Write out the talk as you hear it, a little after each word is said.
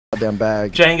goddamn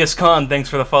bag. Genghis Khan, thanks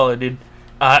for the follow, dude.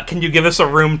 Can you give us a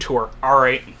room tour?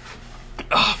 Alright.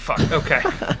 Oh, fuck. Okay.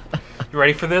 You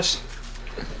ready for this?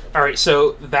 Alright,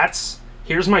 so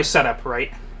here's my setup,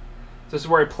 right? This is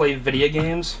where I play video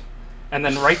games. And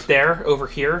then right there, over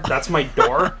here, that's my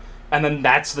door. And then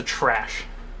that's the trash.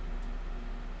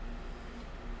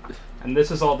 And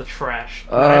this is all the trash.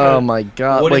 Oh my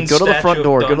god. Wait, go to the front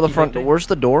door. Go to the front door. Where's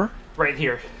the door? Right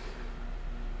here.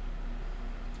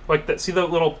 Like that. See the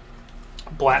little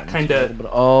black kind of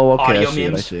oh, okay, audio I see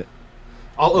memes? it, I see it.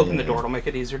 I'll open the door. It'll make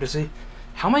it easier to see.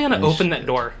 How am I going to open that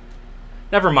door?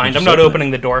 Never mind. I'm not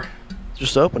opening the door.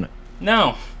 Just open it.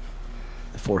 No.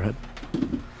 The forehead.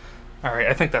 Alright,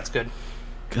 I think that's good.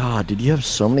 God, did you have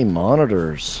so many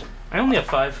monitors? I only have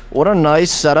 5. What a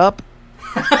nice setup.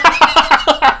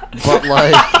 But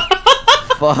like,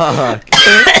 fuck.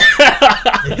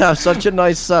 You have such a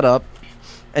nice setup,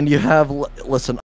 and you have, listen,